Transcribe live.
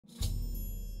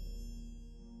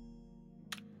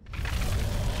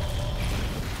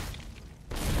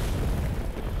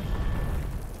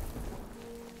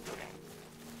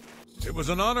It was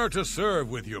an honor to serve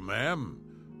with you, ma'am.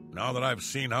 Now that I've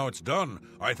seen how it's done,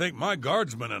 I think my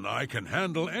guardsmen and I can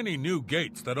handle any new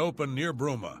gates that open near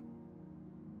Bruma.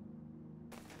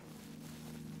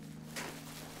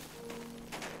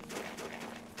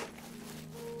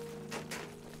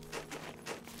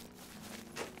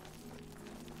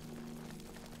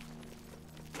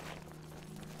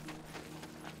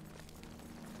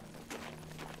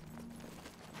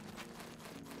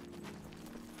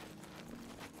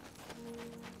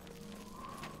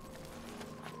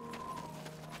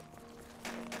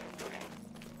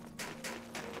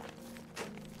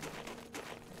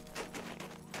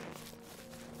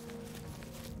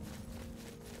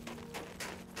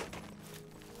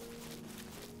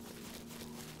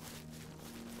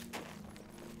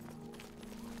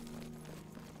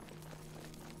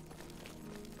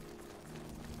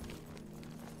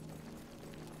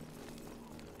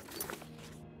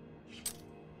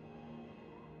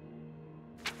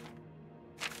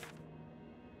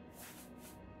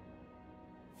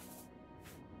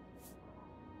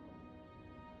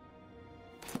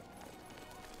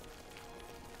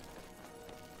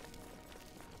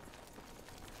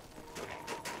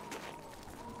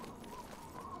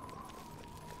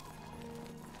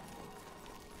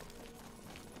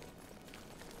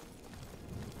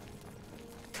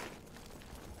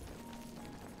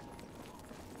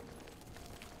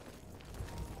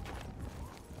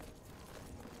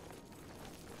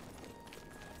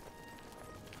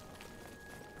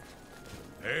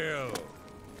 Hail!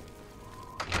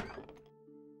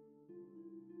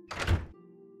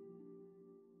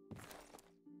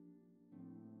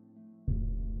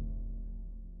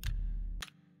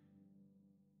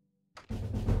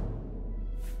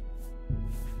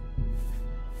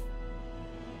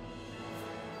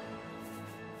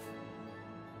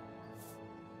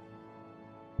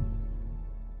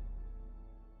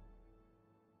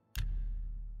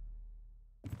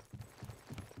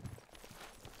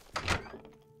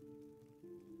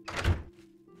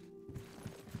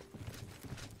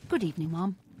 Good evening,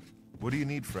 Mom. What do you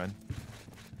need, friend?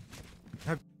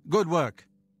 Good work.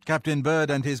 Captain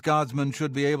Bird and his guardsmen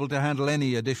should be able to handle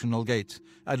any additional gates,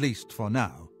 at least for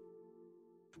now.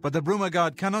 But the Bruma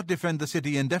Guard cannot defend the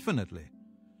city indefinitely.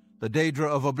 The Daedra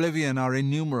of Oblivion are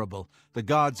innumerable, the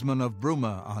guardsmen of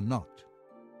Bruma are not.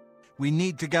 We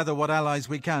need to gather what allies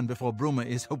we can before Bruma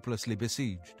is hopelessly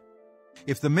besieged.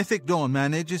 If the Mythic Dawn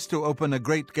manages to open a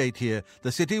great gate here,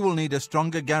 the city will need a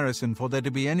stronger garrison for there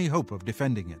to be any hope of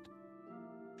defending it.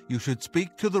 You should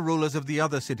speak to the rulers of the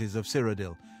other cities of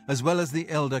Cyrodiil, as well as the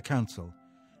Elder Council.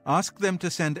 Ask them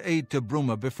to send aid to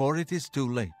Bruma before it is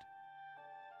too late.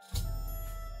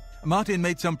 Martin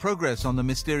made some progress on the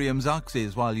Mysterium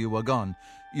Xarxes while you were gone.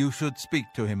 You should speak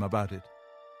to him about it.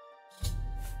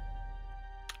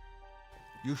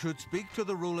 You should speak to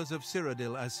the rulers of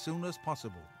Cyrodiil as soon as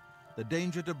possible. The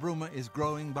danger to Bruma is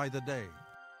growing by the day.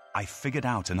 I figured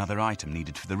out another item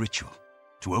needed for the ritual,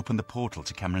 to open the portal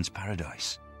to Cameron's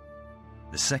paradise.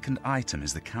 The second item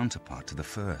is the counterpart to the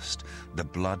first, the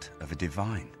blood of a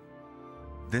divine.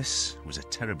 This was a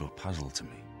terrible puzzle to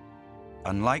me.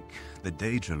 Unlike the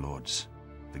Daedra Lords,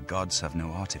 the gods have no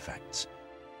artifacts,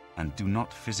 and do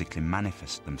not physically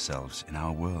manifest themselves in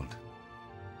our world.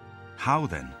 How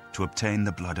then to obtain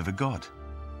the blood of a god?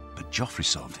 But Joffrey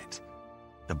solved it.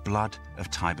 The blood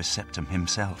of Tiber Septim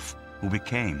himself, who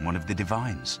became one of the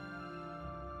divines.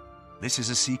 This is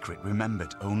a secret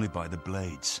remembered only by the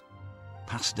Blades,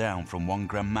 passed down from one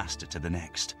Grand Master to the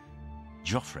next.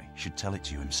 Joffrey should tell it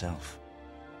to you himself.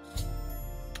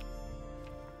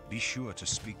 Be sure to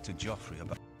speak to Joffrey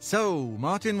about... So,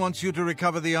 Martin wants you to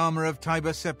recover the armor of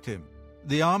Tiber Septim.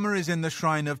 The armor is in the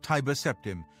shrine of Tiber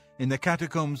Septim, in the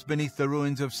catacombs beneath the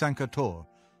ruins of Sankator,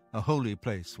 a holy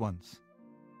place once.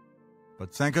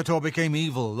 But Sankator became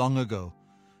evil long ago.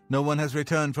 No one has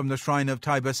returned from the shrine of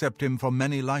Tiber Septim for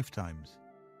many lifetimes.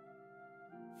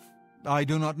 I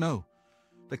do not know.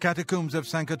 The catacombs of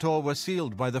Sankator were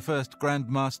sealed by the first Grand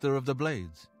Master of the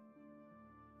Blades.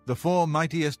 The four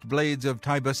mightiest blades of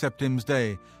Tiber Septim's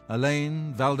day,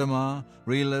 Elaine, Valdemar,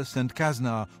 Relus, and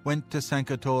Kaznar, went to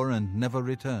Sankator and never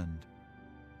returned.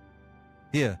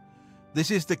 Here,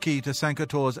 this is the key to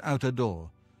Sankator's outer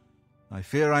door. I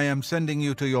fear I am sending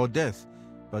you to your death,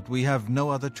 but we have no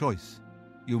other choice.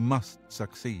 You must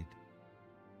succeed.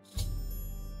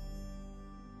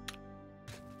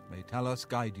 May Talos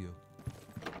guide you.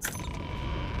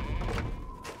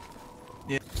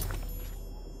 Yeah.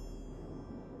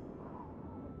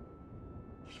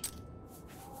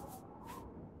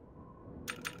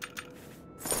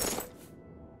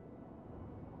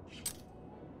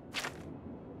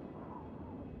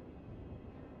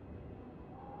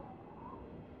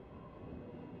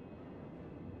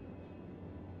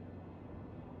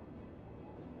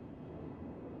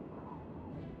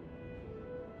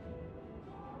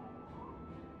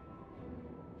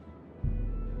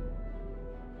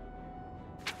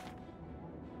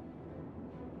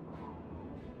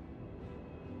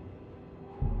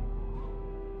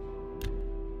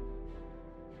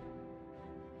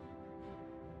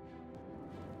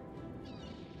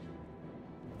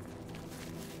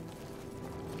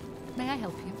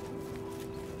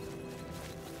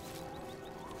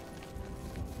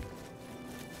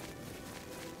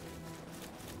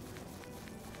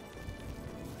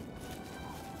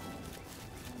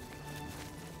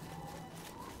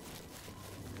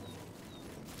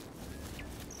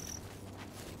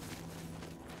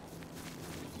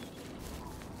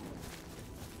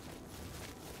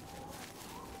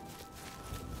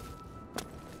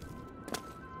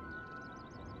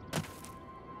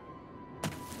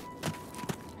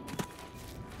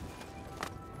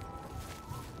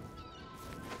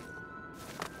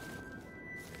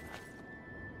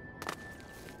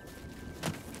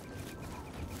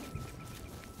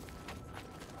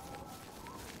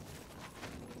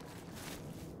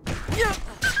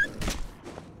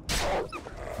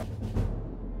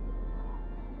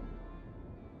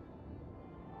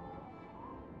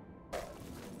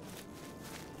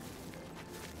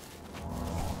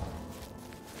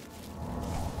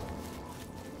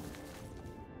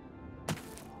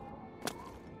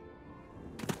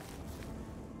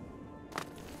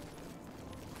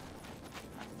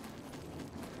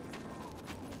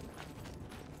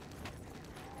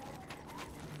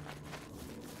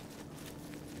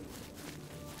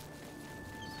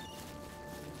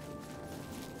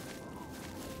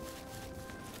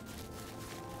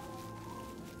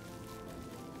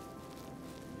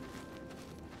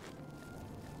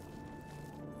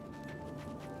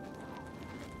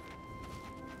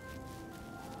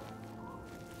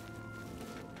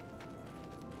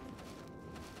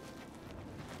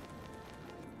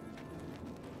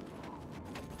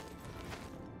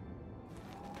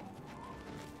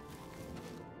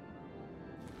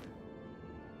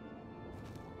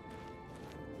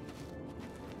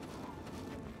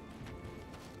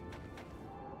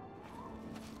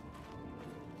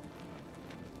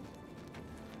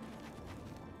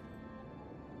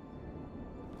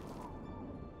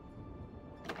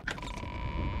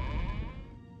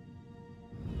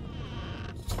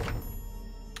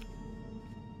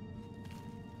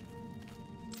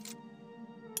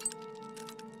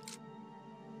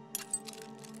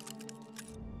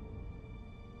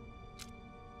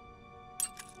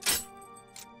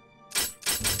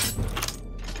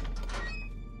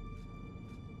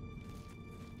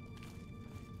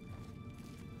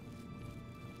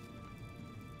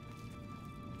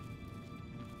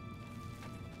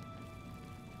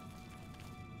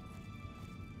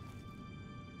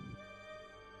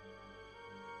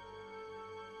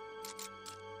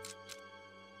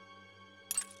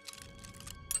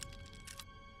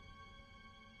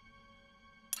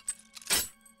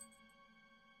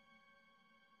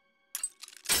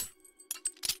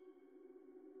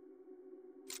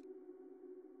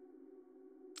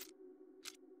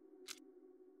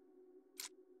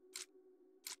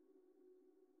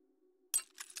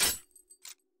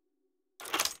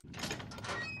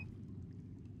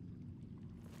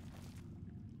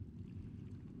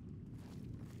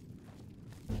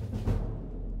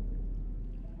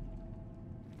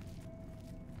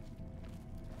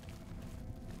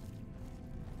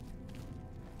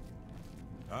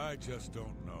 I just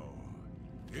don't know.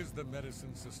 Is the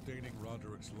medicine sustaining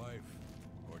Roderick's life,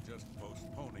 or just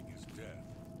postponing his death?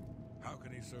 How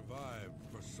can he survive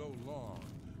for so long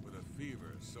with a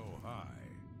fever so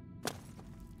high?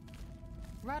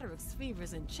 Roderick's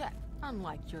fever's in check,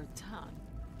 unlike your tongue.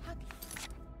 How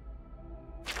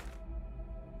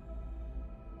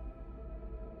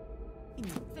can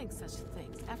you think such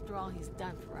things after all he's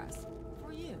done for us?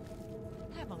 For you.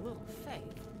 Have a little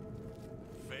faith.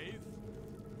 Faith?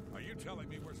 Are you telling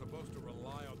me we're supposed to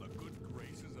rely on the good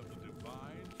graces of the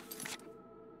divine?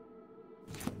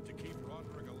 To keep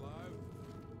Roderick alive?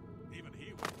 Even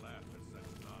he would laugh at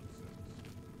such nonsense.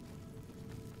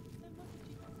 Then what did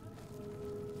you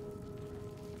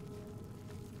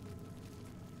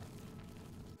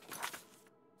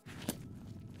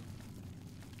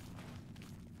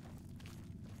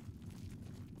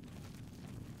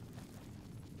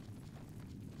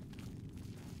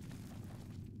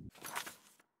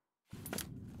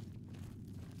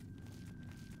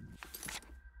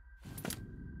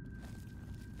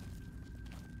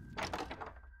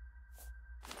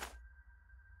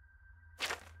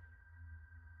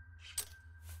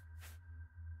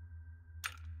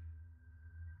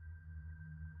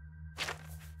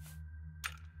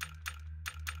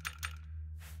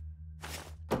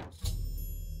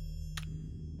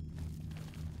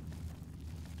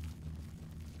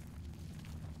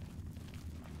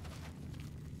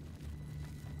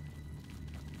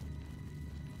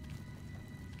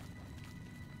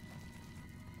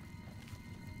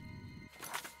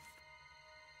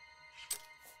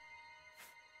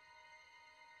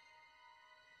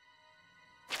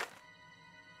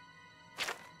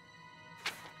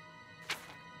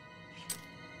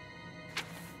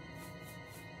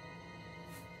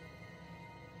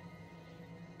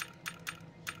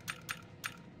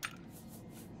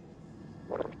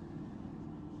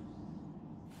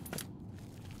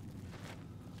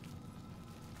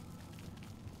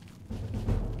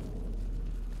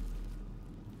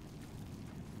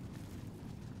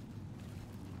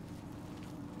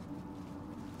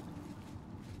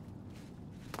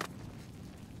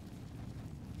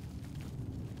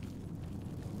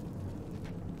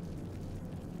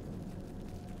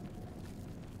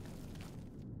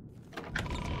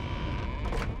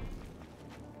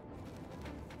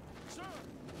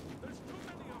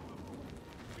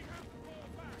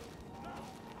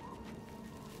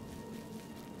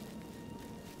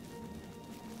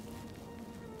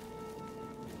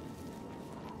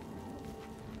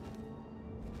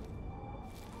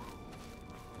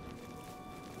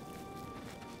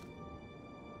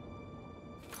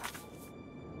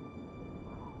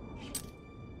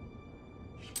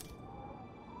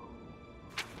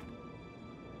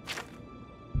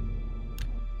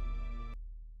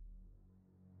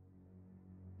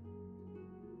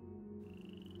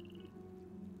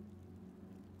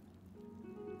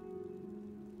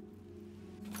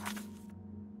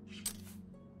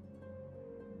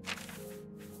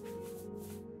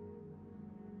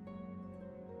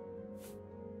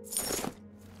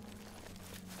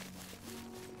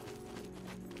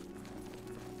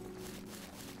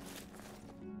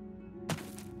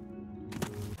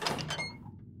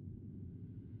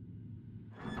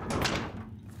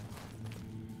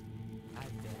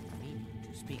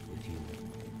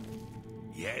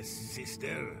Yes,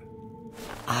 sister?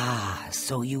 Ah,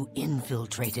 so you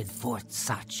infiltrated Fort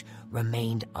Such,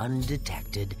 remained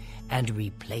undetected, and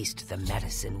replaced the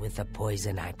medicine with the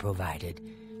poison I provided.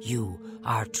 You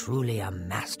are truly a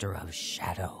master of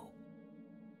shadow.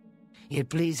 It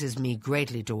pleases me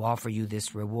greatly to offer you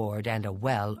this reward and a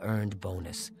well-earned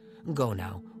bonus. Go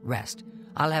now, rest.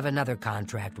 I'll have another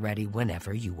contract ready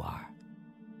whenever you are.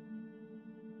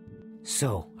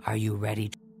 So, are you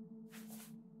ready?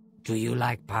 Do you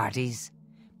like parties?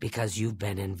 Because you've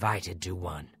been invited to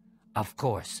one. Of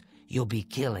course, you'll be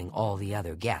killing all the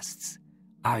other guests.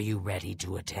 Are you ready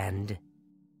to attend?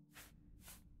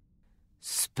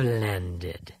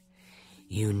 Splendid.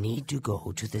 You need to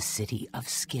go to the city of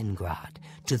Skingrad,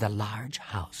 to the large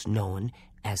house known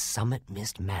as Summit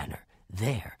Mist Manor.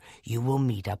 There, you will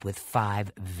meet up with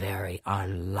 5 very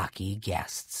unlucky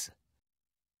guests.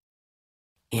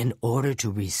 In order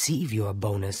to receive your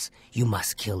bonus, you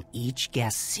must kill each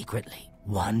guest secretly,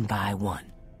 one by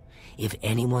one. If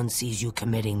anyone sees you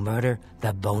committing murder,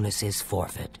 the bonus is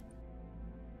forfeit.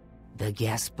 The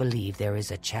guests believe there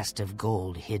is a chest of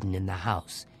gold hidden in the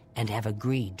house and have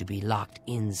agreed to be locked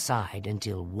inside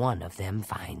until one of them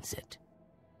finds it.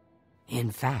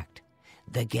 In fact,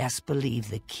 the guests believe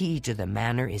the key to the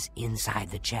manor is inside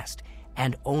the chest,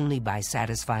 and only by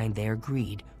satisfying their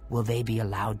greed will they be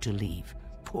allowed to leave.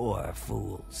 Poor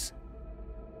fools.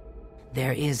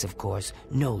 There is, of course,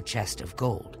 no chest of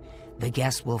gold. The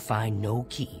guests will find no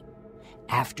key.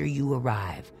 After you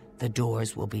arrive, the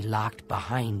doors will be locked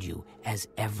behind you, as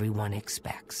everyone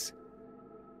expects.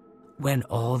 When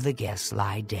all the guests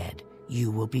lie dead,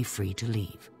 you will be free to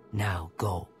leave. Now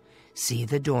go. See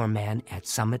the doorman at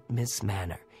Summit Mist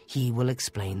Manor. He will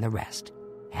explain the rest.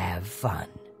 Have fun.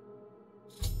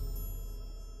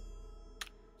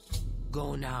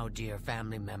 Go now, dear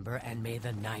family member, and may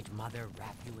the Night Mother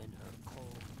wrap you in her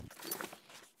cold...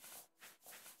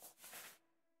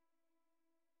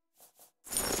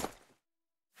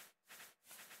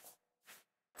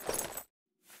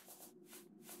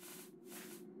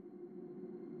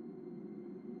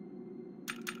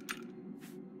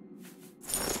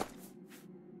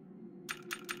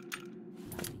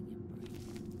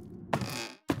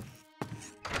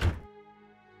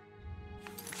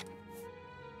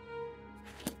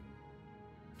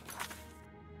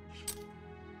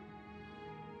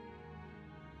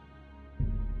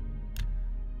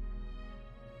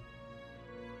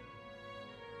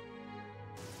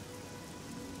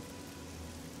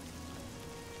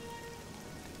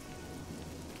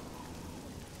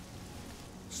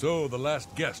 So the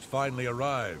last guest finally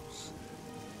arrives.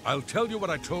 I'll tell you what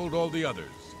I told all the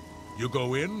others. You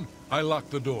go in, I lock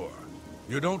the door.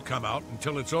 You don't come out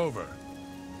until it's over.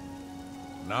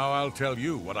 Now I'll tell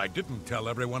you what I didn't tell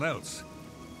everyone else.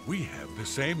 We have the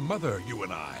same mother, you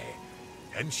and I.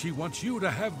 And she wants you to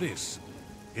have this.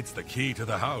 It's the key to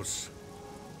the house.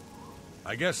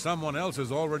 I guess someone else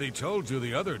has already told you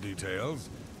the other details.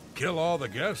 Kill all the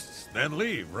guests, then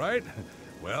leave, right?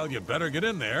 Well, you better get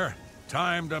in there.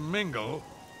 Time to mingle.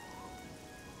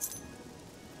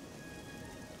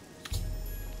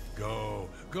 Go,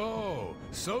 go,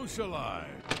 socialize.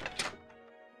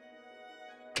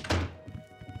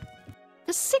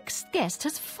 The 6th guest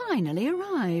has finally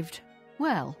arrived.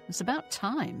 Well, it's about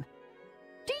time.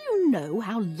 Do you know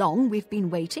how long we've been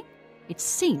waiting? It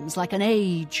seems like an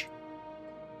age.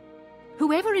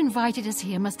 Whoever invited us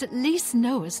here must at least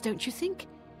know us, don't you think?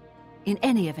 In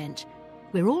any event,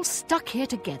 we're all stuck here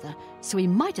together, so we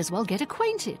might as well get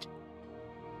acquainted.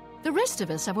 The rest of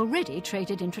us have already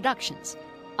traded introductions.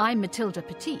 I'm Matilda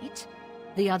Petite.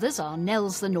 The others are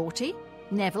Nels the Naughty,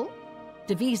 Neville,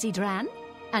 Devisi Dran,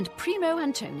 and Primo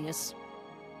Antonius.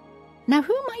 Now,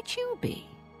 who might you be?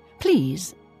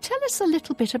 Please, tell us a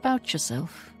little bit about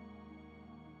yourself.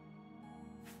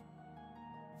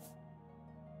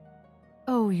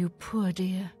 Oh, you poor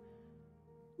dear.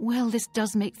 Well, this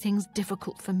does make things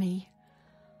difficult for me.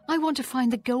 I want to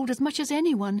find the gold as much as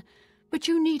anyone, but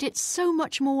you need it so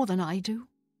much more than I do.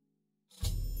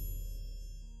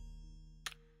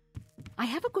 I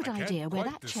have a good idea where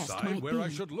that chest might where be. I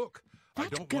should look. I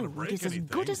That don't want to gold break is as anything,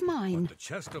 good as mine. but the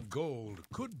chest of gold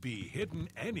could be hidden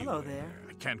anywhere. Hello there.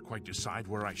 I can't quite decide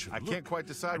where I should I look. can't quite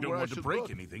decide I don't where want I to should break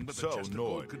look. anything, but So, the chest of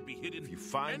gold Nord, could be hidden if you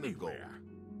find anywhere. the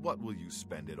gold, what will you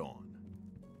spend it on?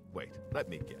 Wait, let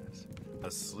me guess.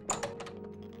 A sleep.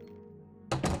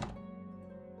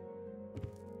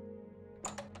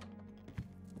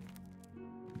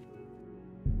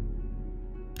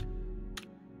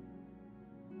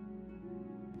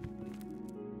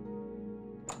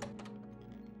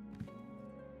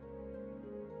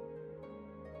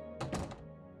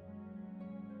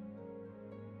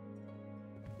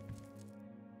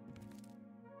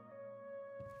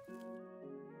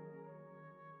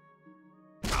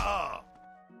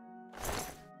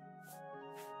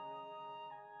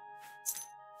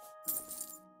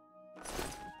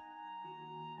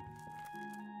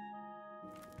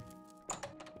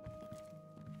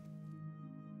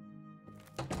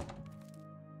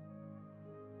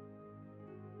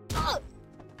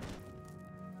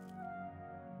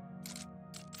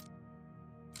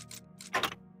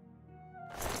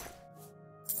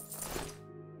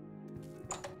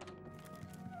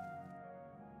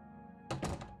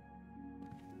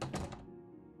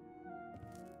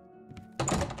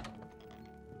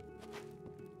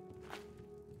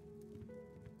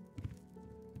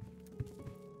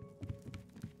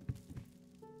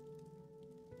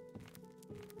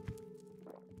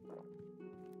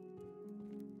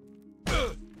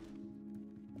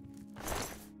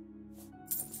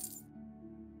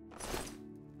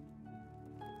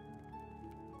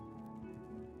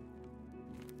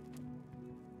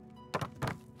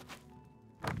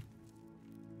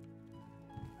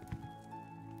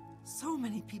 So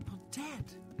many people dead.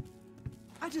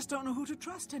 I just don't know who to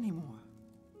trust anymore.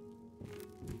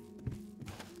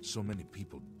 So many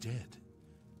people dead.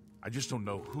 I just don't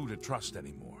know who to trust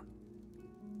anymore.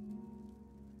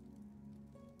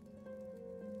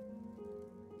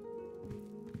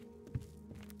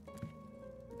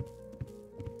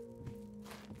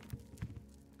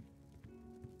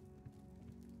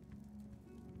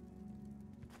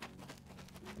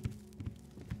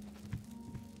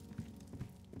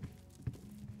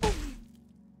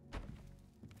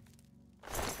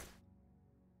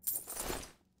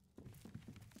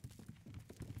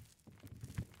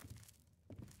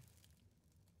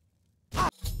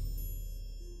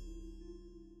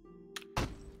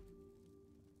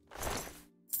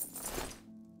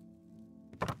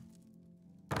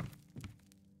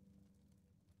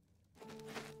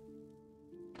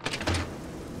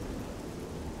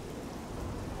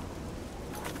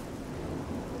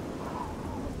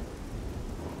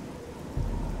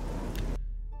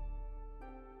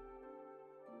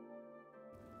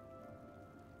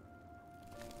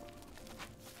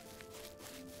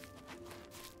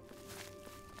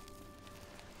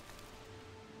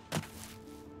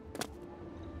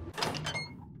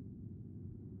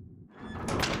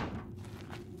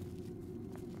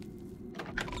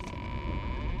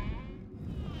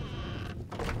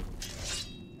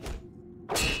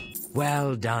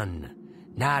 Well done.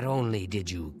 Not only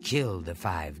did you kill the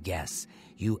 5 guests,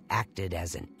 you acted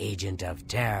as an agent of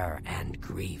terror and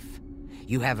grief.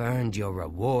 You have earned your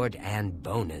reward and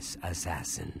bonus,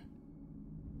 assassin.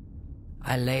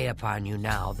 I lay upon you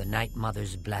now the Night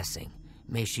Mother's blessing.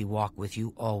 May she walk with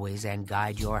you always and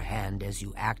guide your hand as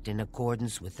you act in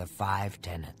accordance with the 5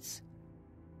 tenets.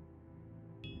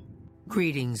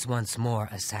 Greetings once more,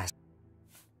 assassin.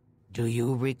 Do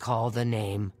you recall the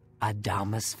name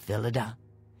Adamus Philida,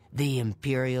 the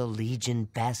Imperial Legion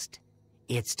best?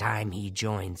 It's time he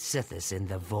joined Sithis in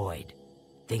the Void.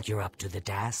 Think you're up to the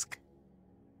task?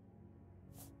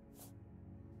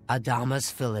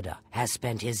 Adamus Philida has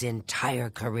spent his entire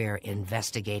career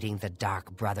investigating the Dark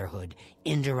Brotherhood,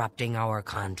 interrupting our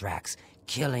contracts,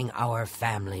 killing our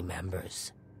family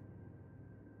members.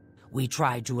 We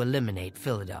tried to eliminate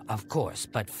Philida, of course,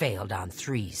 but failed on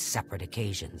 3 separate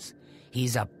occasions.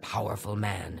 He's a powerful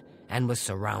man, and was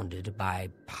surrounded by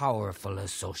powerful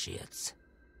associates.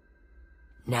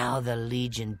 Now the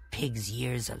Legion Pig's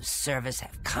years of service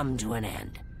have come to an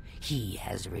end. He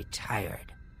has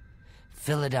retired.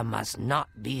 Philida must not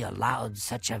be allowed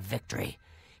such a victory.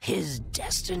 His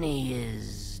destiny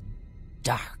is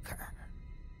darker.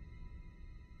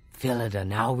 Philida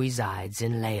now resides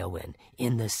in Leowin,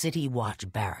 in the City Watch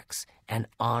Barracks, an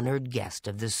honored guest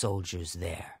of the soldiers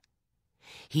there.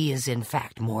 He is in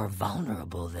fact more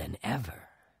vulnerable than ever.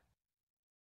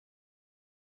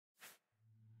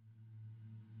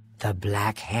 The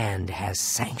Black Hand has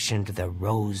sanctioned the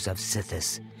Rose of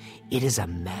Sithis. It is a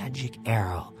magic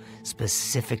arrow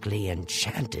specifically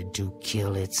enchanted to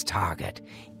kill its target,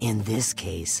 in this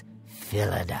case,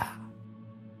 Philida.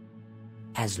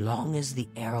 As long as the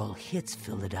arrow hits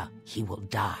Philida, he will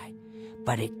die,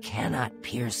 but it cannot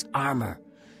pierce armor.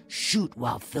 Shoot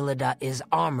while Philida is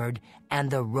armored, and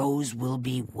the rose will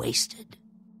be wasted.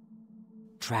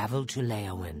 Travel to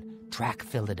Leowin, track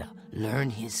Philida, learn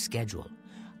his schedule.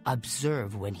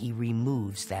 Observe when he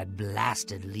removes that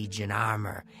blasted Legion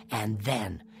armor, and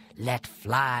then let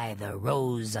fly the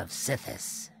Rose of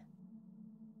Sithis.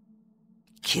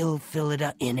 Kill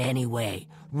Philida in any way,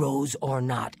 rose or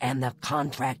not, and the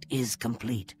contract is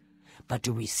complete. But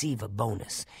to receive a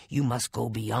bonus, you must go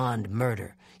beyond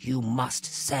murder. You must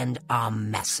send a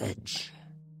message.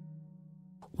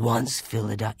 Once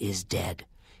Philida is dead,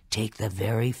 take the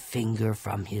very finger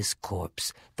from his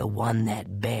corpse, the one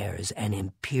that bears an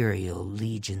Imperial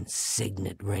Legion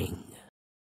signet ring.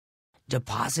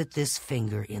 Deposit this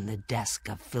finger in the desk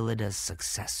of Philida's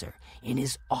successor, in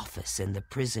his office in the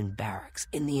prison barracks,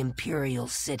 in the Imperial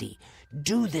City.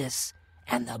 Do this,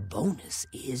 and the bonus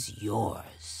is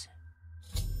yours.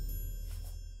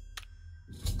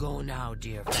 Go now,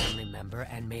 dear family member,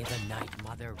 and may the Night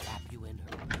Mother wrap you in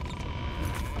her...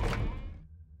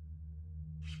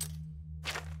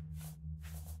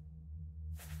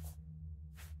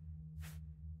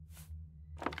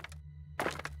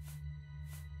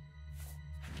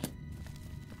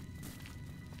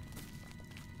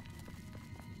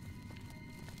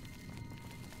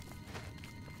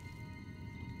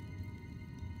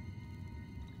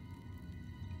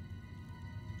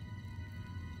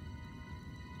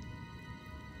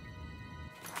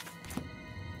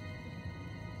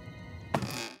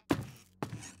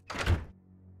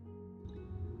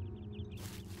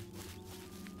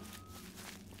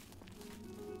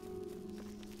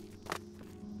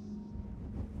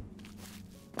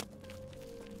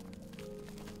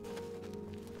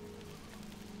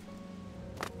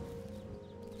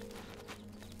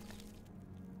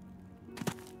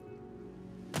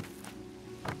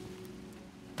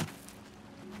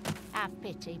 Have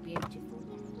pity, beautiful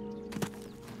one.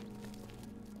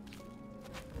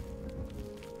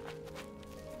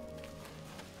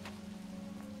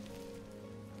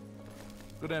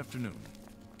 Good afternoon.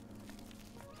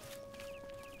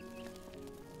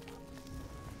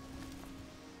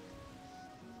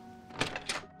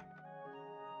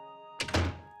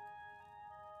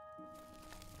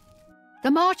 The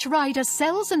March Rider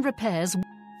sells and repairs.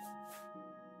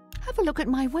 Have a look at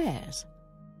my wares.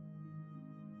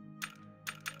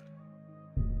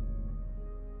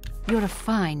 You're a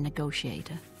fine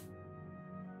negotiator.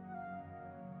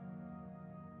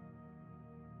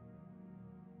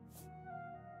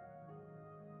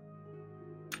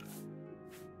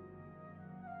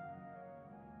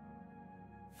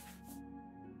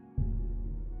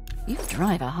 You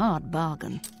drive a hard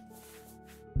bargain.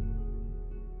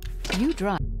 You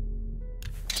drive.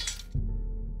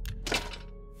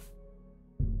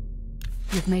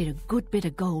 You've made a good bit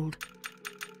of gold.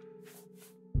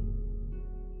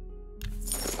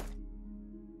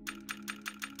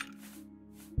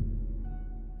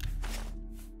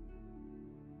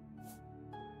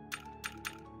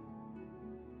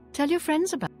 Tell your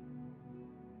friends about.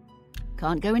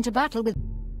 Can't go into battle with.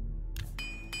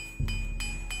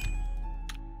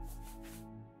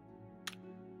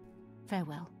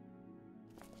 Farewell.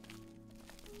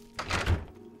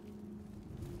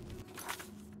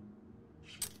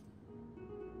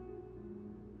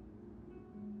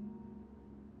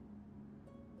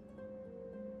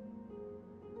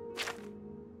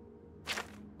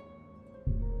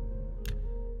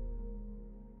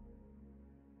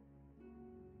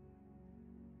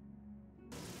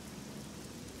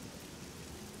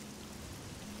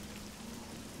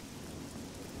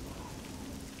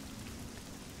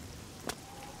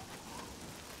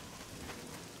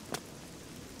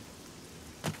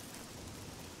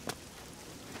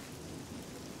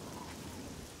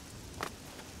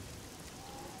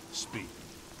 Speak.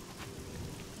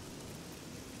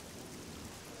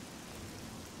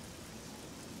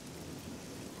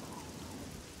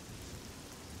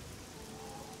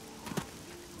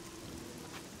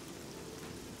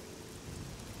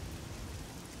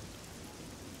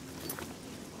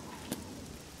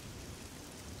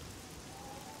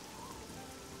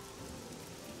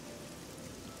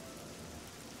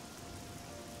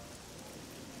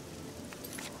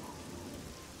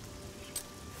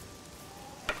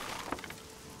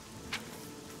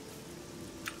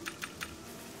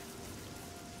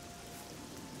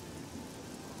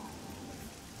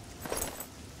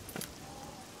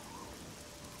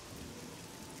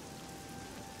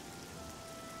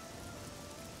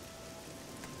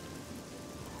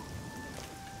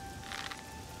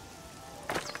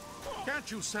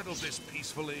 Can't you settle this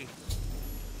peacefully?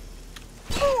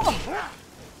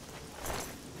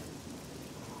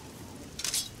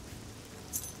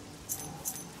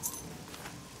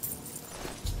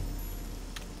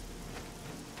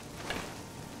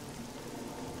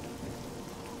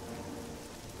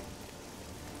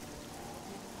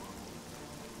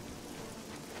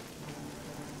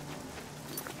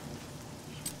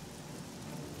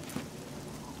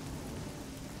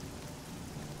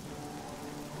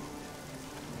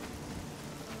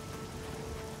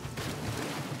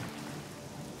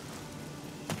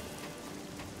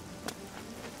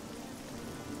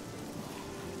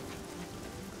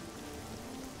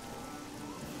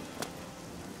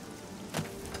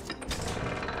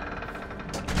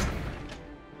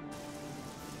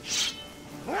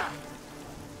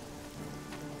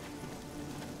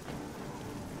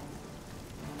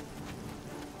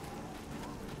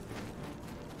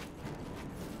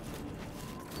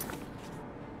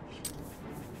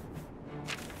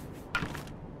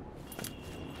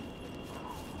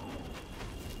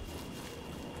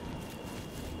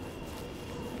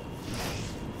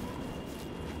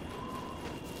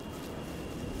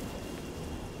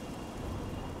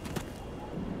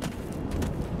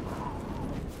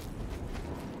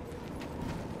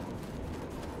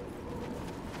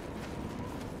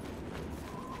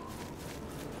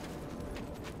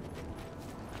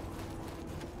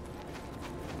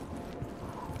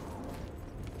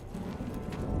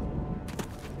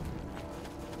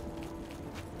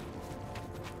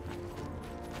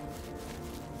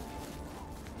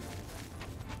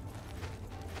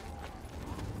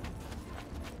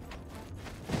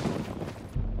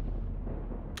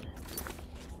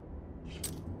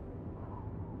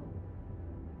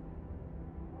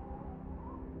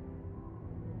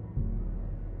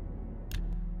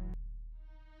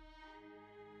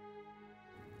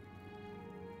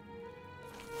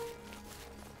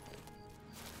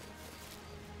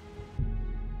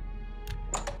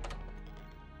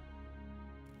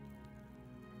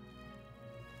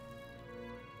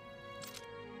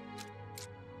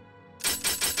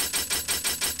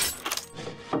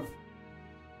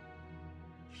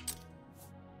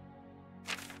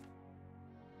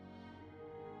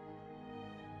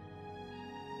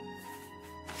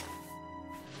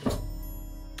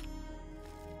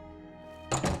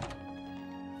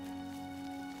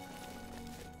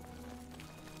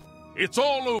 It's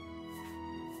all over.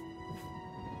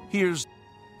 Here's...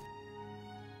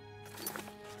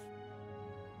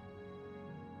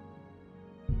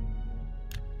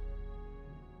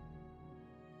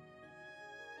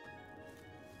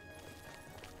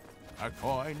 a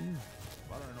coin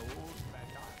for an old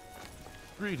man.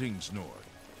 Greetings, Nord.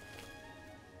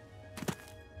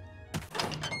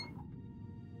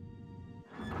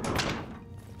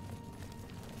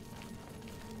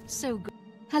 So good.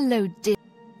 Hello, dear.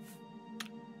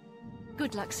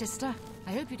 Good luck, sister.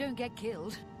 I hope you don't get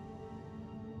killed.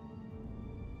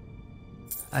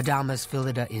 Adamus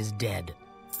Philida is dead.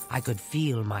 I could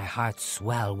feel my heart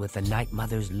swell with the Night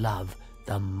Mother's love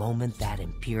the moment that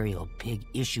Imperial pig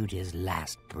issued his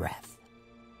last breath.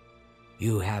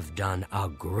 You have done a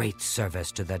great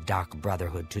service to the Dark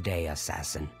Brotherhood today,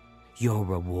 Assassin. Your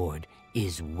reward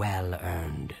is well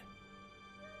earned.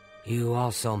 You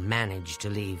also managed to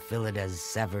leave Philida's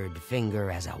severed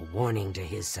finger as a warning to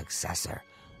his successor.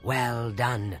 Well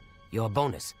done. Your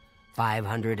bonus,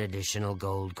 500 additional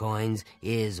gold coins,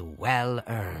 is well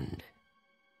earned.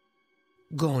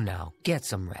 Go now, get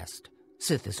some rest.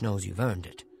 Sithis knows you've earned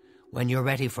it. When you're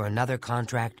ready for another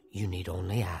contract, you need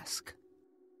only ask.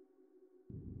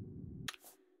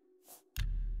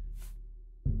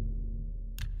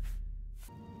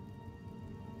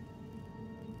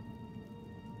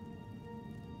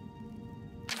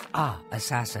 Ah,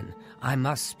 Assassin, I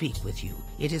must speak with you.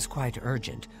 It is quite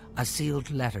urgent. A sealed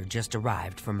letter just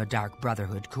arrived from a Dark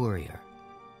Brotherhood courier.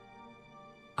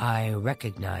 I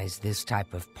recognize this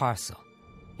type of parcel.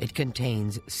 It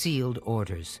contains sealed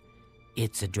orders.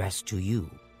 It's addressed to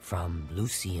you from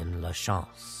Lucien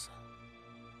Lachance.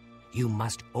 You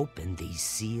must open these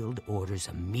sealed orders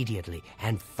immediately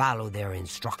and follow their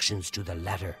instructions to the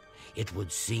letter. It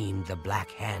would seem the Black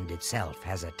Hand itself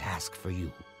has a task for you.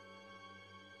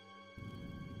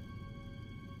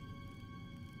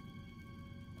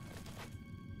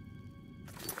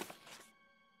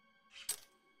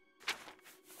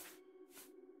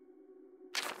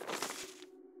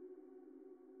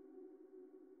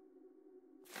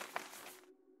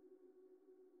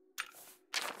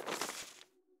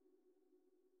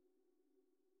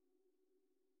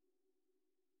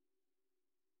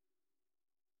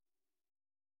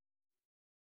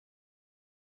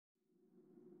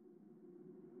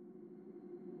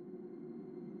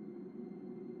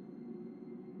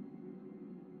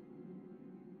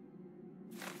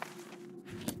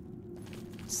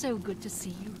 So good to see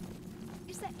you.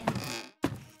 Is there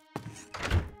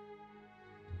anything?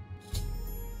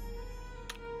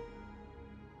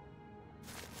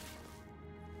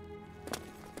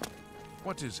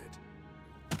 What is it?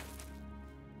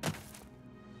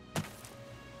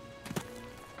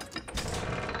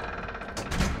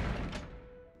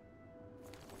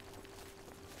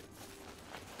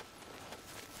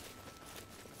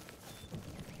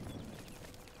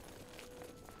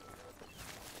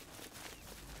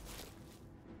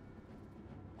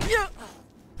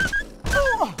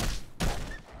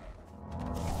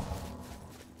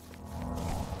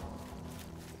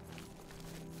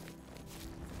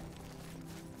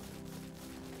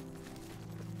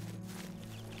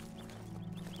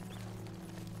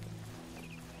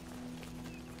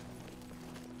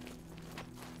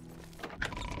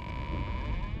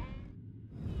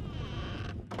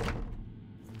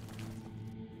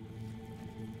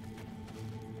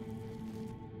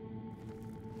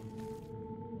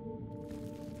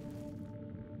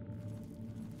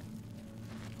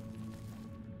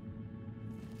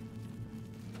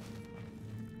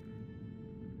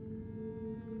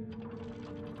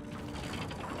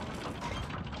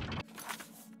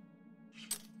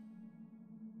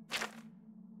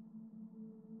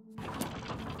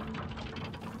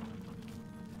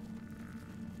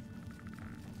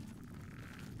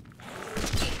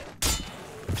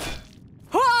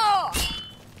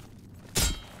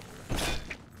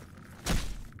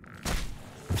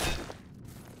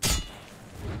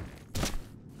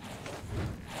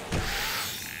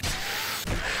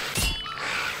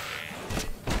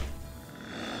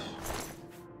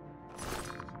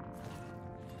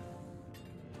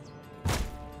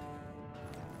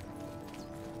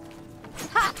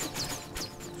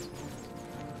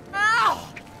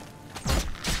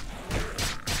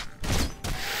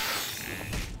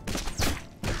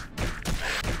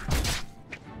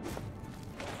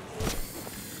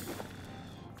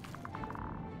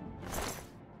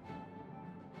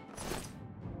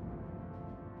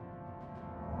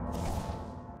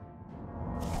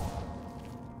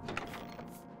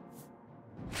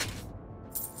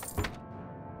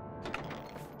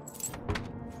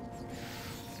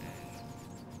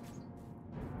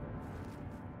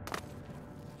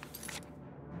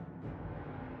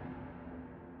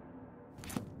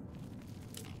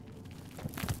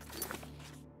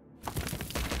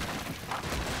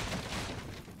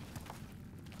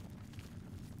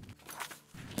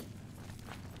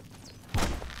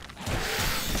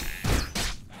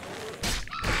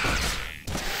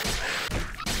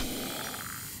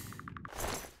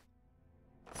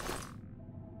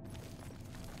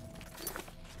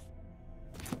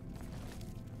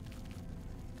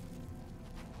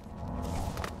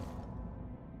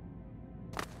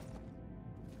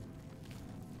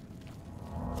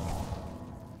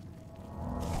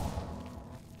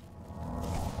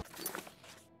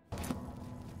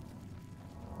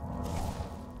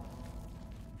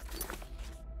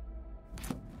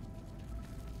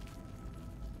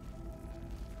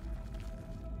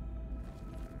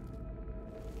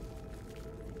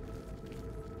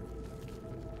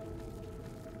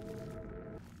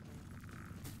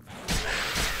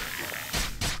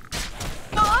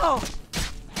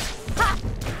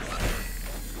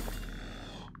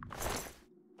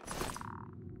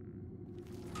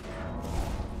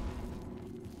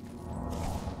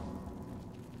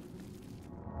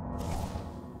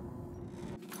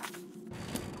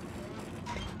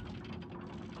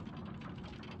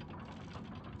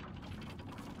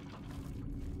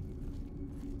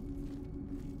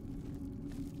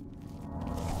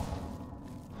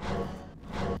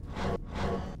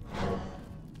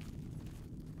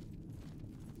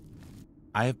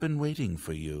 I have been waiting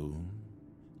for you,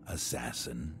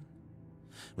 assassin.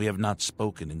 We have not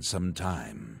spoken in some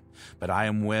time, but I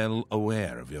am well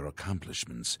aware of your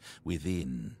accomplishments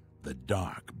within the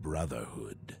Dark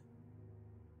Brotherhood.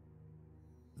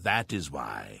 That is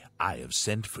why I have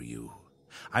sent for you.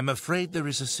 I'm afraid there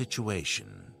is a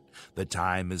situation. The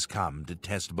time has come to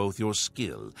test both your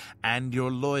skill and your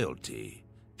loyalty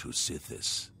to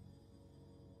Sithis.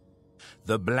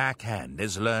 The Black Hand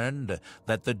has learned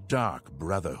that the Dark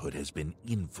Brotherhood has been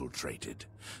infiltrated.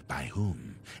 By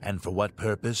whom and for what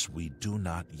purpose we do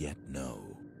not yet know.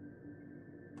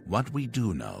 What we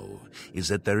do know is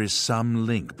that there is some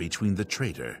link between the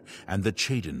traitor and the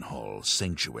Cheydinhal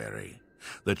Sanctuary.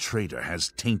 The traitor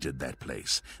has tainted that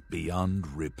place beyond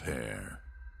repair.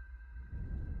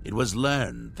 It was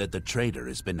learned that the traitor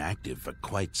has been active for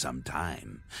quite some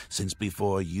time, since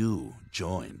before you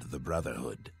joined the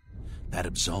Brotherhood. That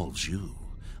absolves you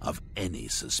of any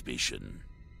suspicion.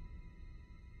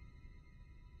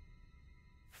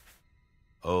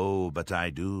 Oh, but I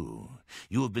do.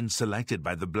 You have been selected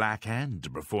by the Black Hand to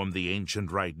perform the ancient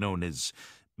rite known as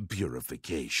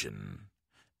purification.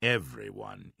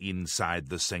 Everyone inside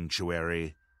the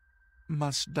sanctuary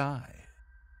must die.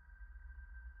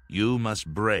 You must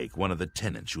break one of the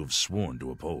tenets you have sworn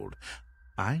to uphold.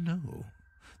 I know,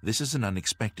 this is an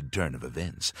unexpected turn of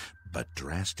events, but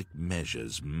drastic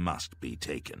measures must be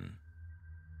taken.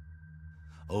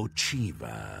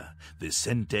 Ocheeva,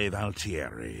 Vicente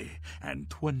Valtieri,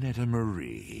 Antoinetta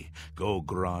Marie,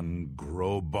 Gogron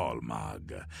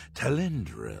Grobalmag,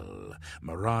 Telendril,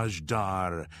 Mirage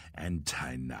Dar, and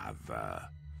Tainava.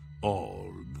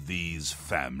 All these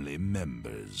family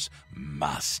members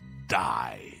must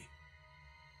die.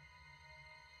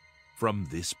 From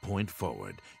this point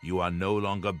forward, you are no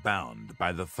longer bound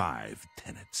by the 5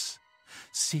 tenets.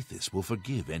 Sithis will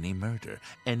forgive any murder,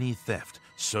 any theft,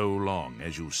 so long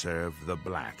as you serve the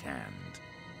Black Hand.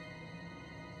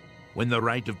 When the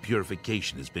rite of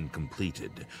purification has been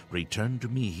completed, return to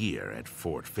me here at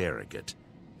Fort Farragut,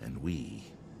 and we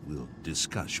will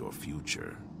discuss your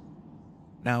future.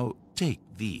 Now, take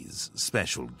these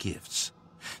special gifts.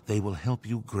 They will help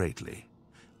you greatly.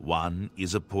 One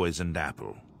is a poisoned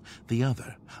apple, the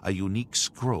other a unique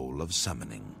scroll of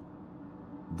summoning.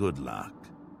 Good luck,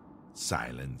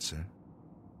 Silencer.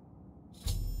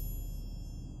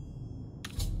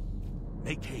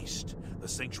 Make haste. The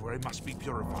sanctuary must be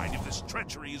purified if this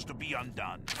treachery is to be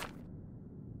undone.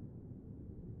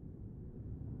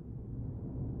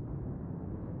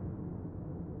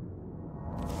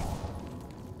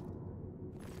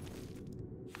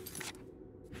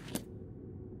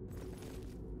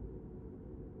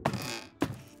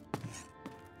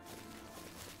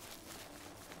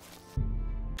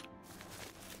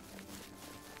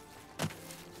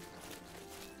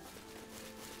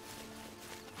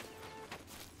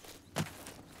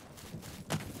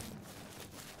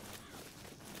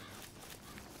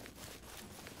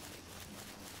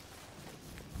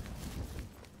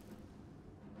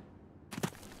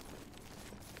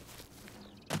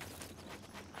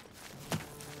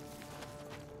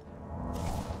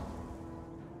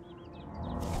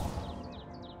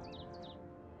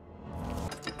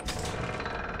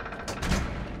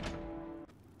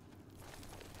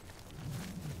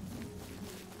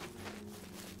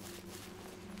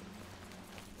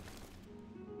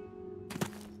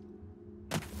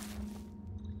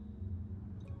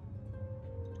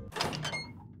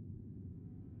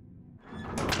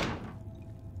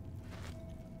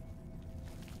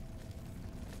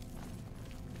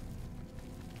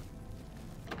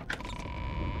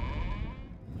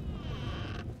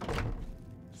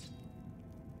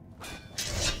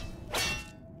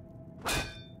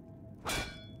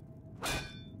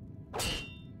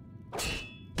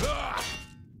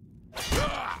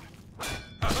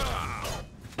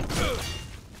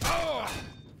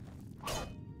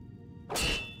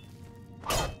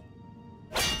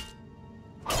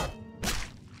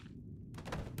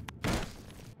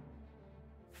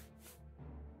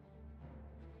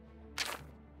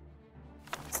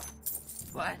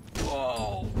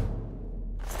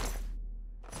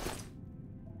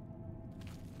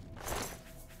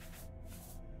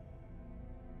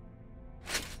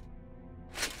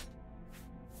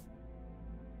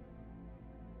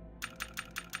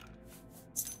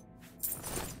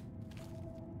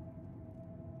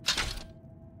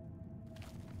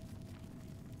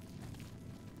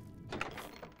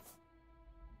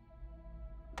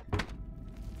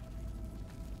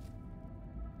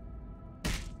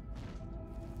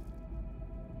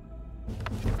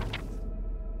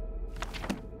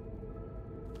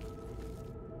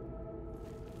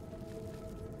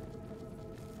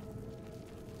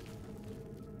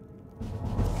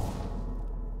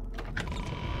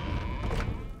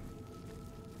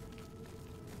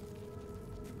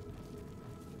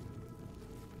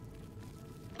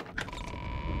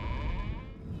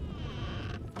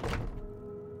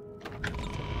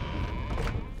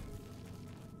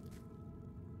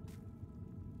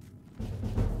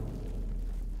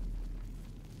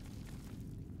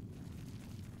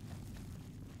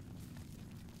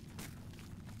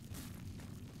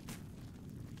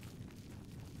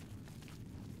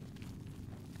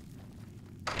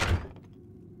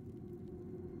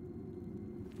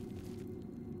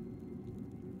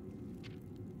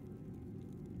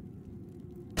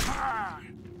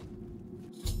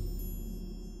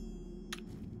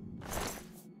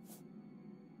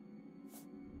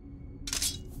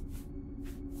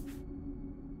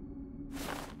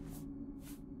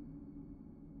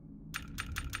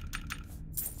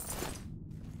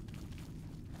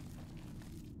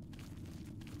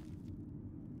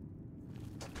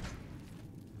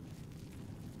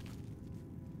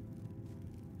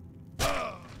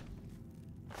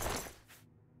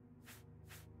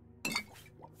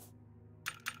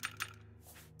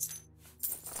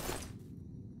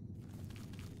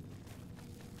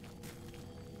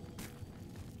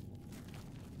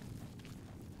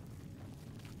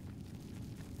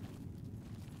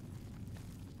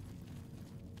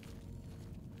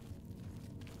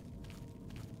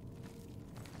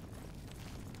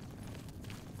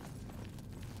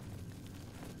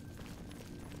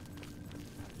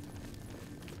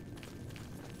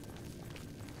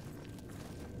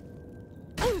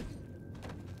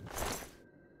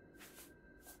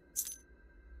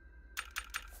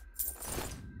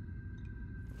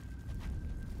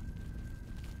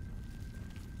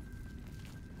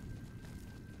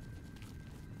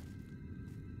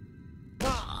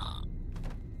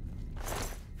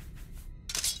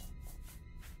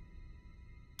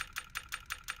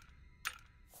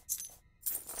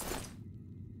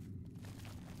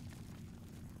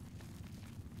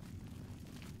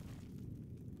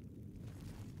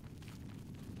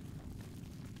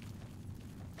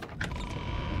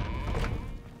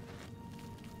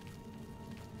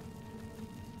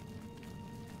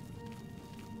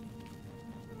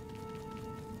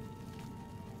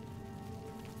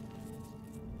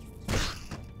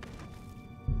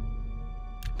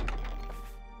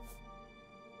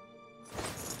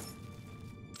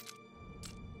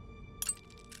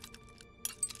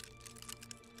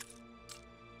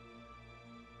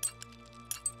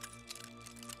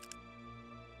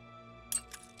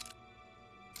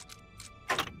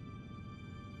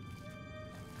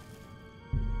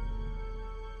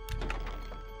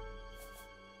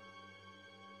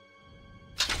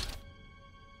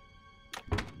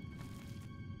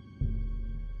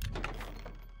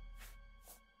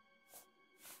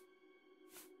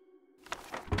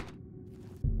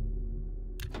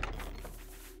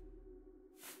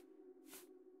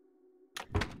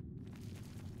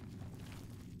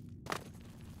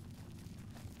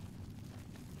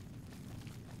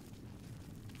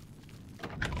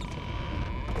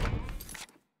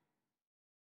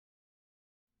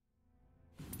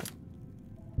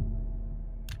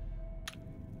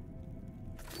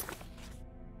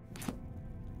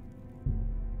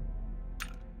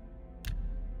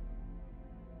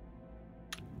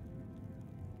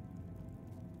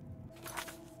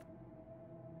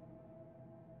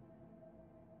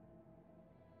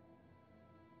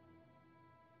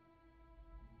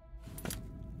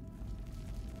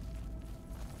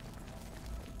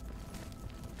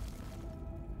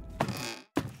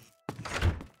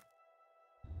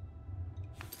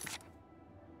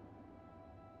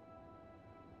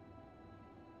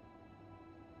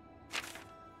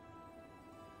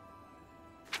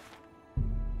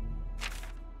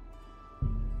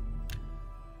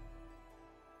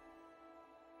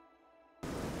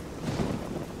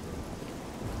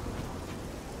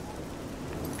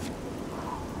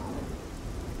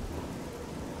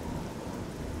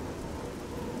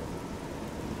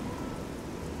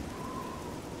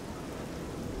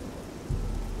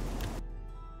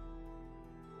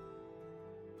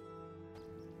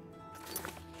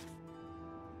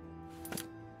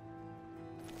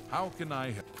 How can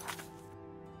I help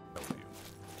you?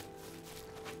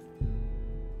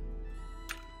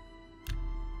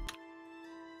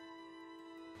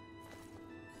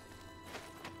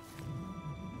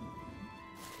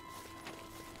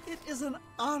 It is an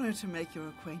honor to make your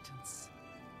acquaintance.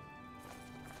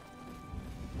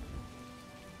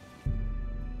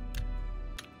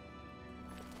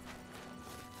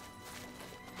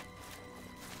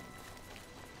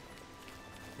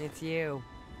 It's you.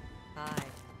 Hi.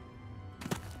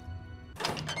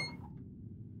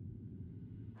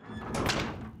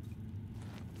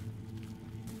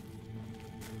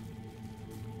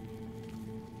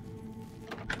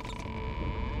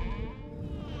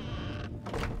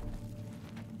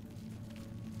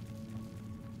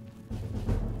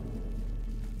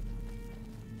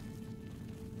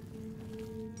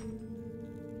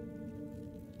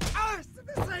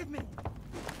 Save me!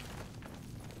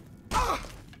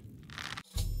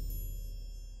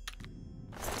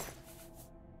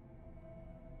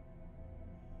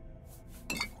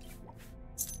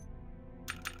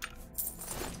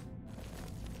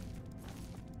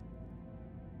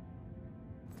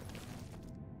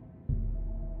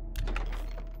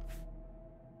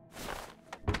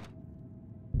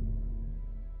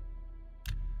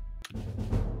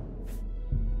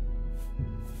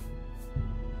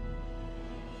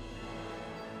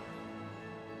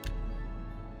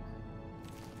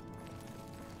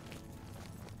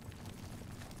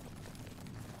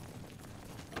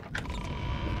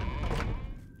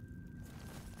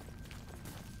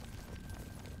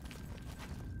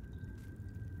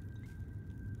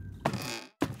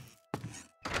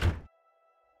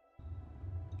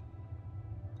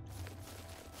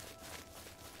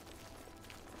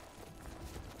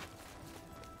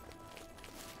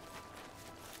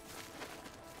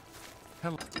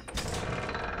 Hello.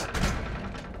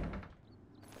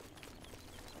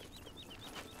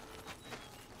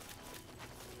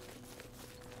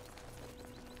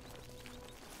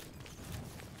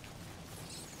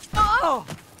 Oh!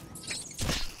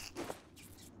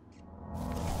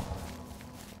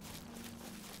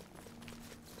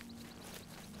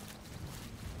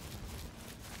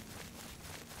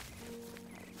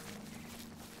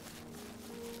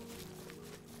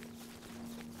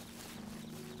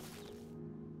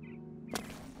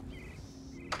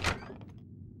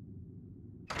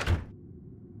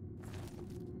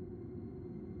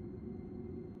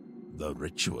 The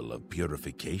ritual of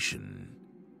purification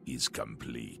is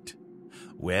complete.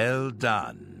 Well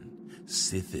done.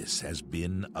 Sithis has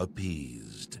been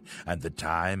appeased, and the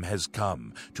time has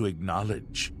come to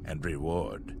acknowledge and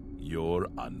reward your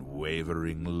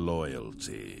unwavering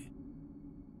loyalty.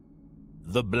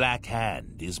 The Black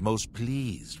Hand is most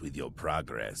pleased with your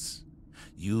progress.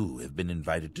 You have been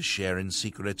invited to share in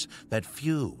secrets that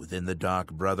few within the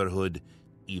Dark Brotherhood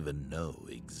even know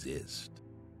exist.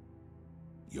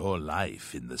 Your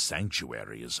life in the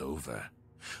sanctuary is over.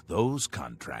 Those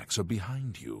contracts are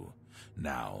behind you.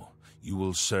 Now, you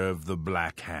will serve the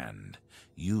Black Hand.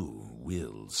 You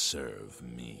will serve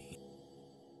me.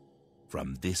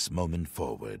 From this moment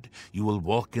forward, you will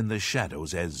walk in the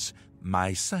shadows as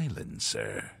my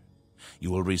silencer.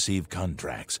 You will receive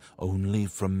contracts only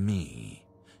from me.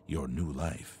 Your new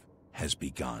life has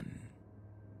begun.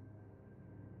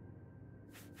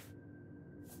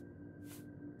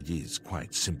 It is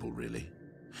quite simple, really.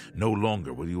 No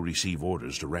longer will you receive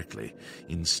orders directly.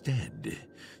 Instead,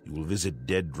 you will visit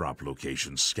dead drop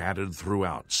locations scattered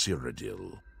throughout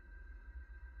Cyrodiil.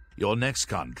 Your next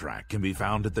contract can be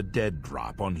found at the Dead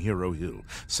Drop on Hero Hill,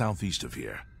 southeast of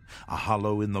here. A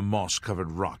hollow in the moss-covered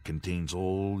rock contains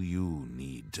all you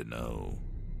need to know.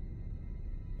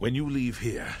 When you leave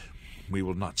here, we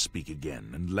will not speak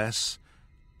again unless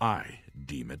I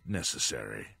deem it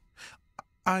necessary.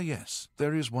 Ah, yes,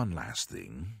 there is one last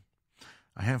thing.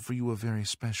 I have for you a very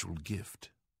special gift.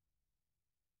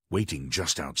 Waiting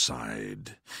just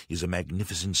outside is a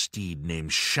magnificent steed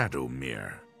named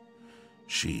Shadowmere.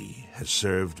 She has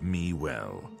served me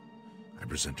well. I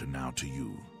present her now to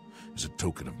you as a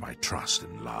token of my trust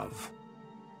and love.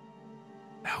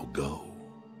 Now go,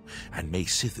 and may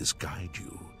Sithis guide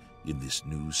you in this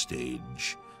new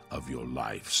stage of your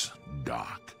life's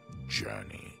dark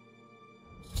journey.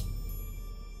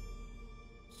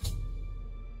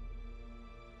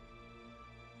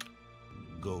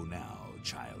 Go now,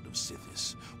 child of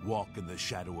Sithis. Walk in the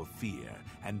shadow of fear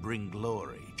and bring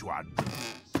glory to our...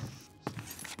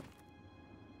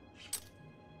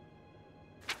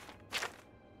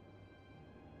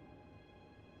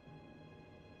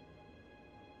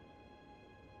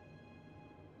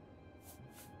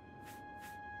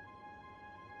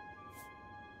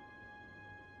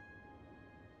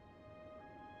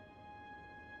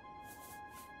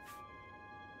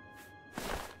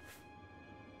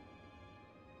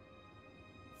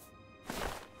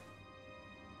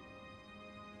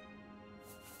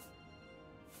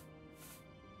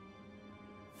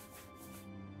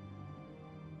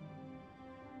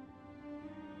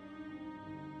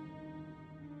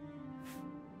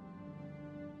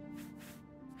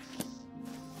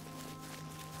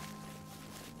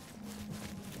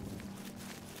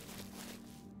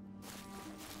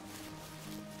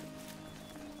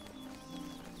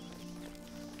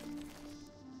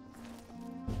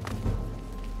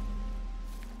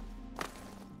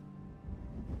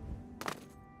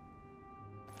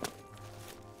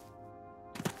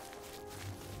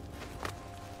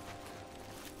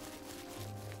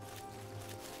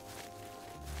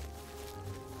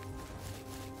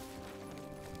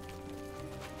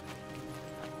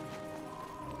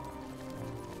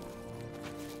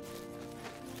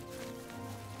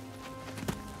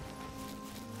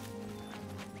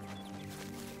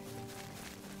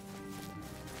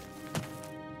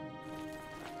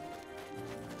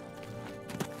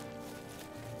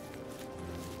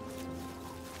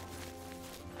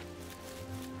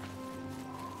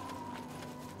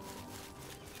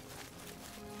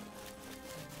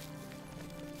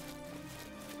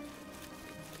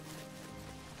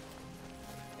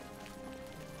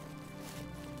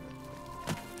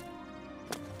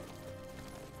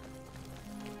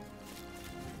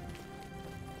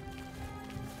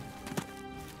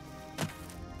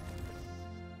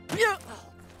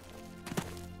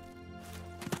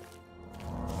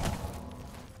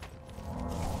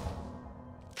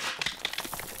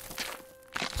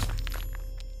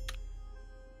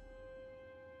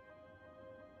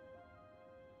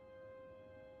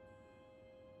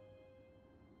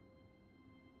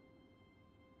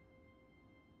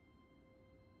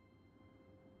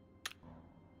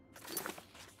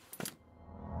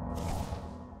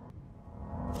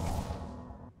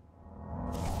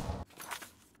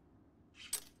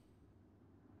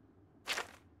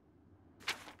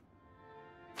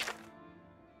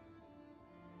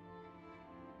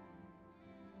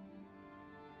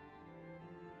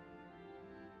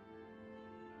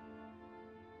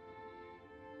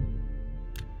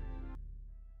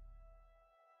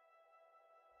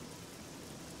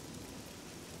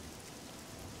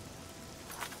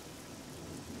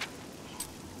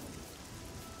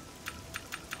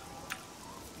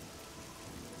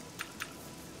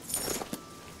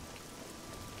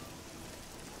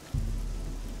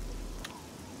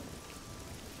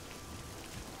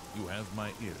 as my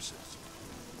ear says.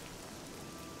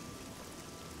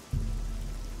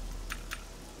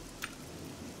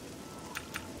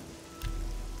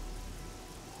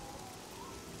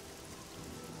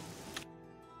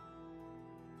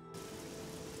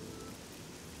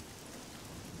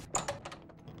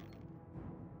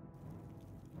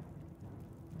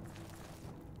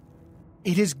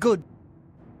 It is good.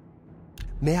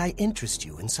 May I interest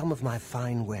you in some of my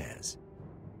fine wares?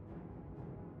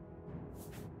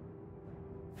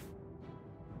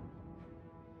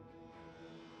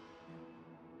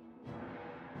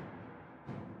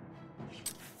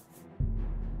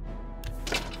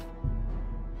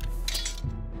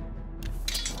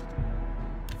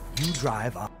 You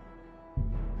drive up.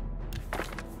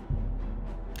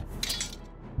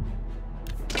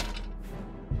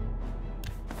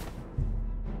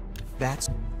 That's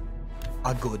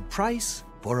a good price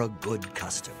for a good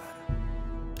customer.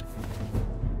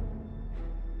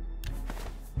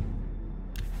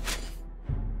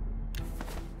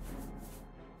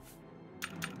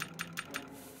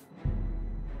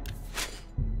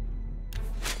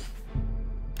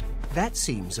 That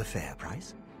seems a fair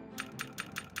price.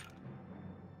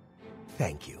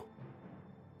 Thank you.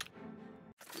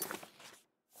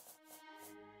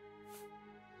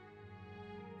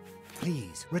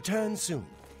 Please, return soon.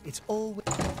 It's always...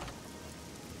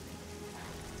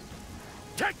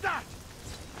 Take that!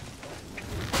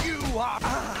 You are...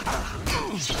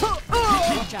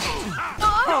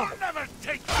 You'll never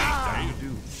take me down! You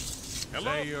do.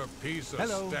 Say your piece or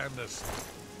stand aside.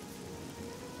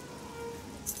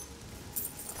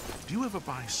 Do you ever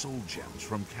buy soul gems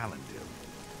from Calendil?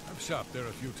 I've shopped there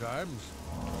a few times.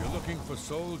 If you're looking for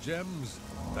soul gems,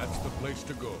 that's the place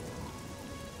to go.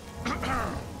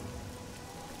 Right?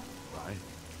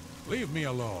 Leave me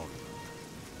alone.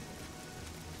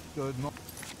 Good morning.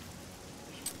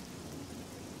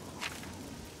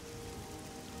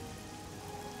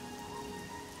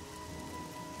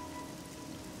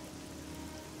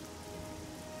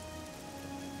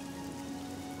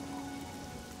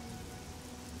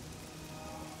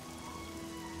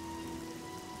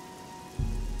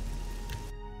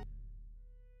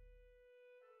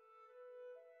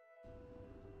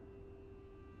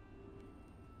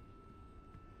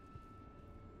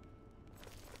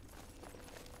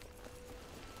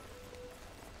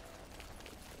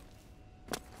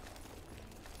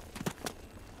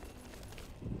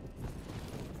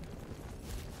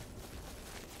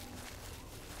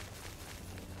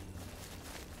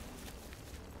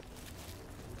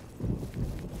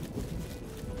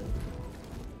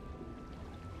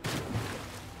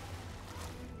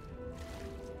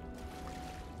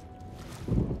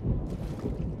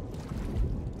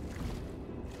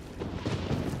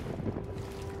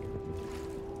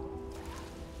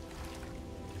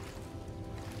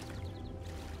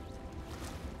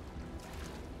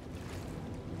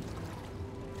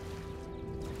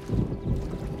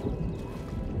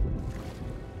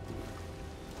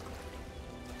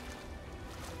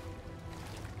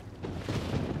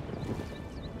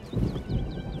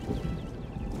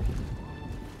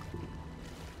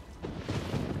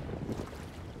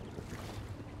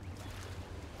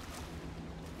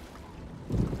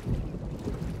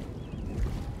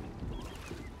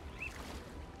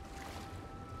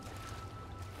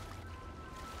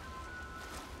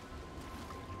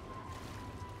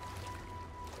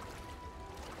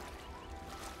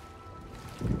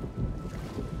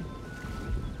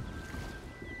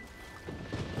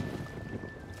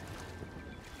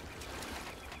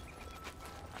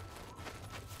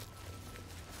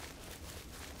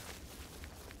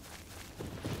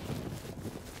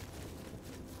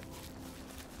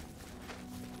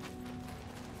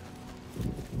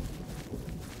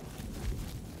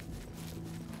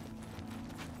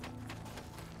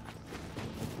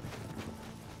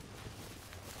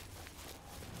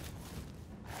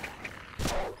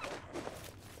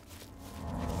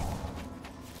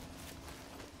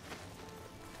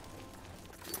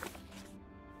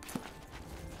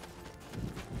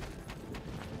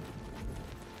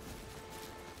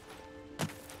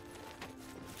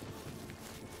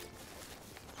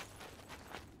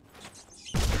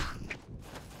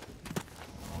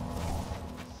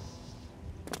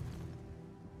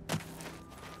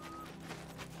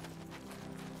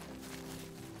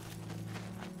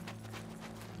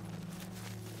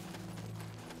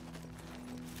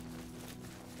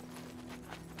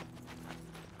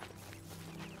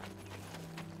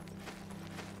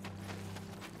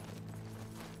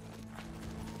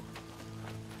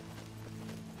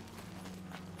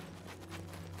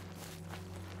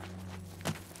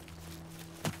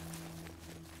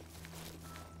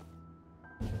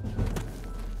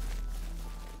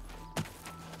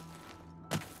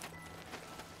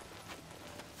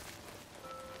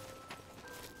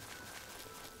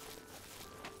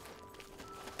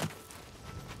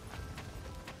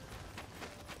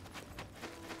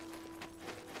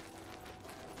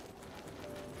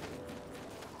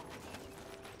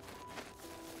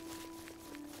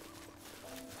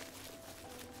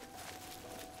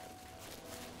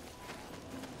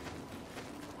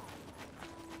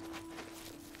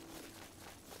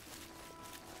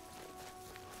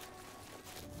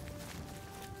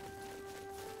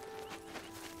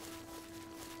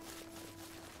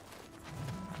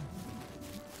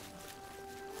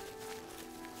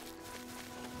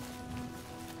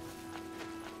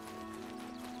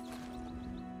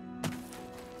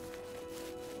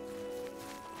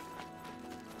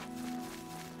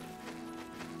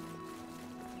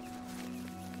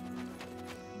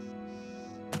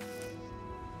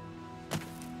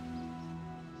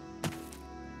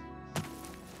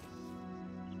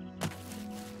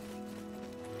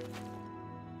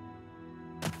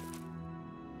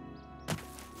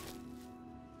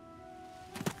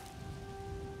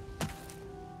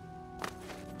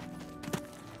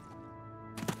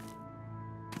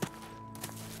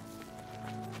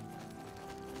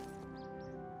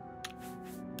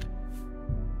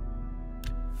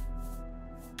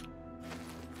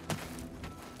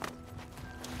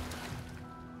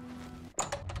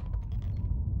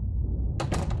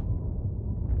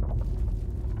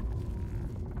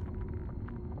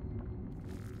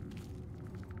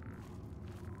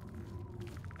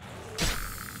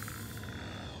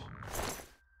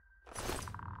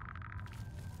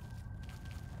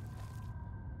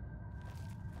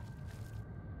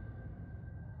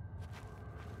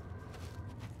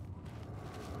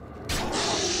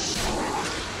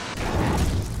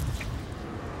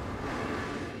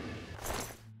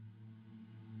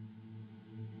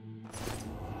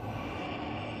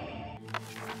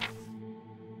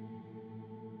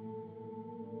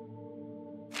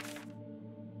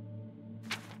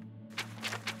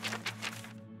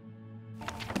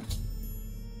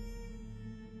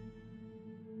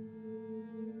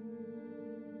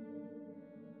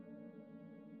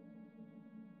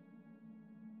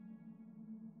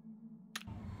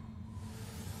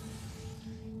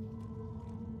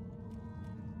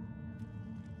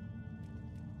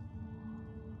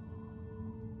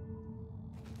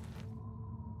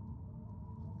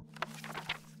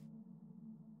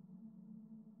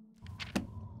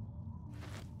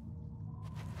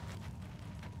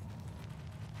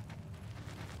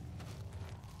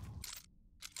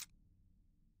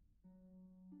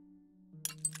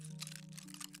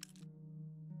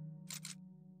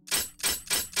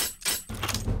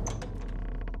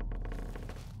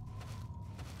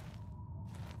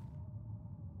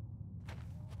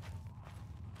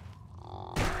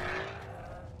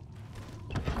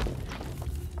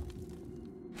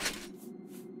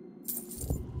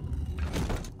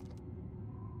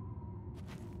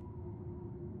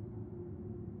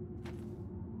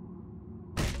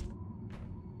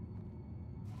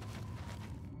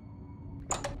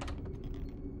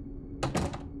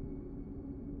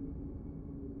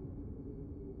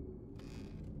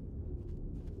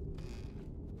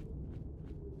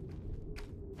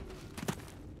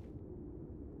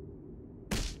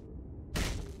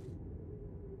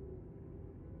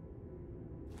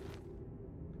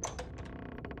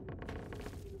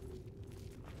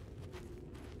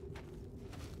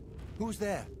 Who's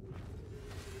there?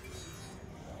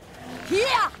 Here!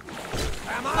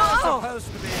 Am I supposed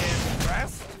to be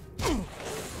impressed?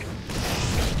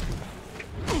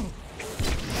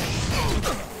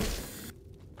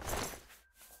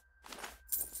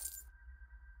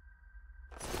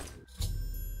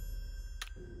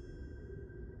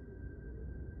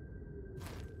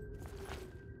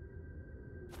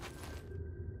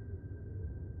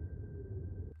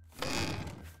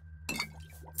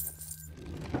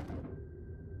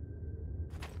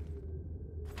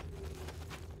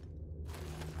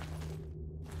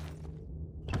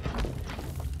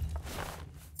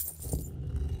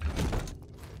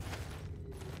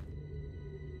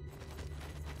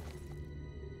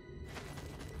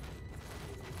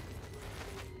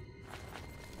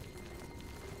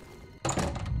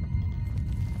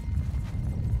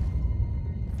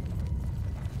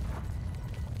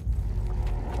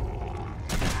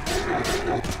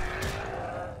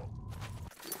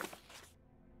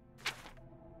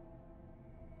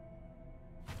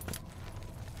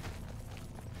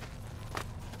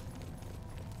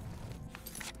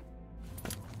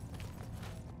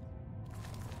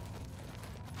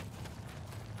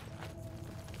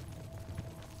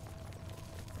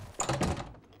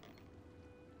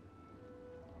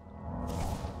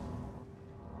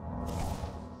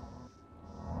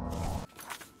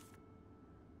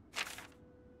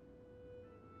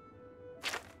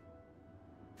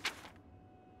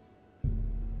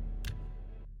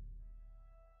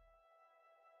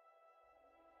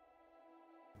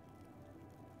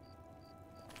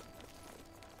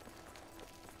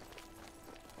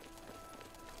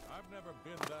 I've never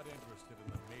been that interested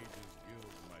in the Mages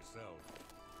Guild myself.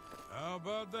 How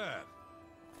about that?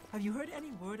 Have you heard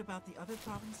any word about the other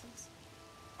provinces?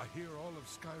 I hear all of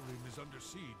Skyrim is under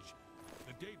siege.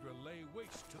 The Daedra lay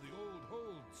waste to the old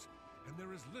holds, and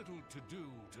there is little to do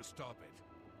to stop it.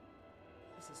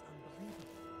 This is unbelievable.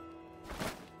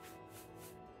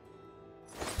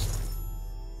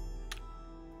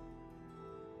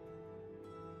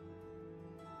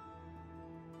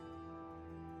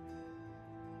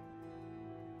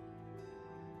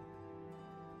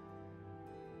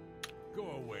 Go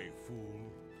away,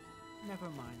 fool. Never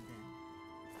mind then.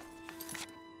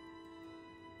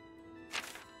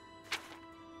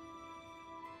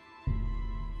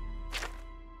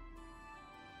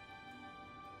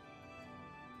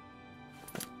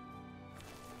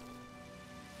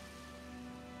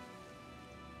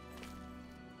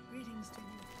 Greetings to you.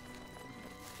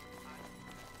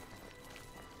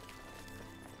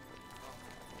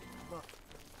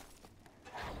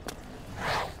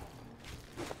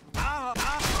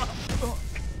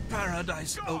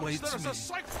 Paradise awaits me.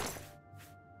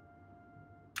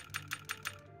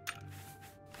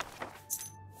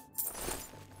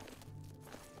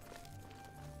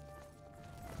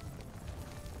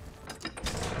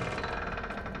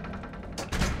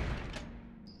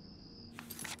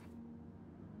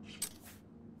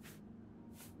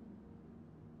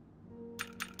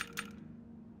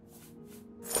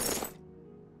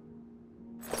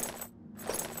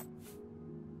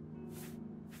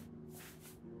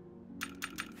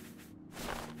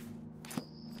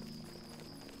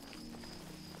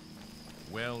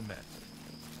 Well met.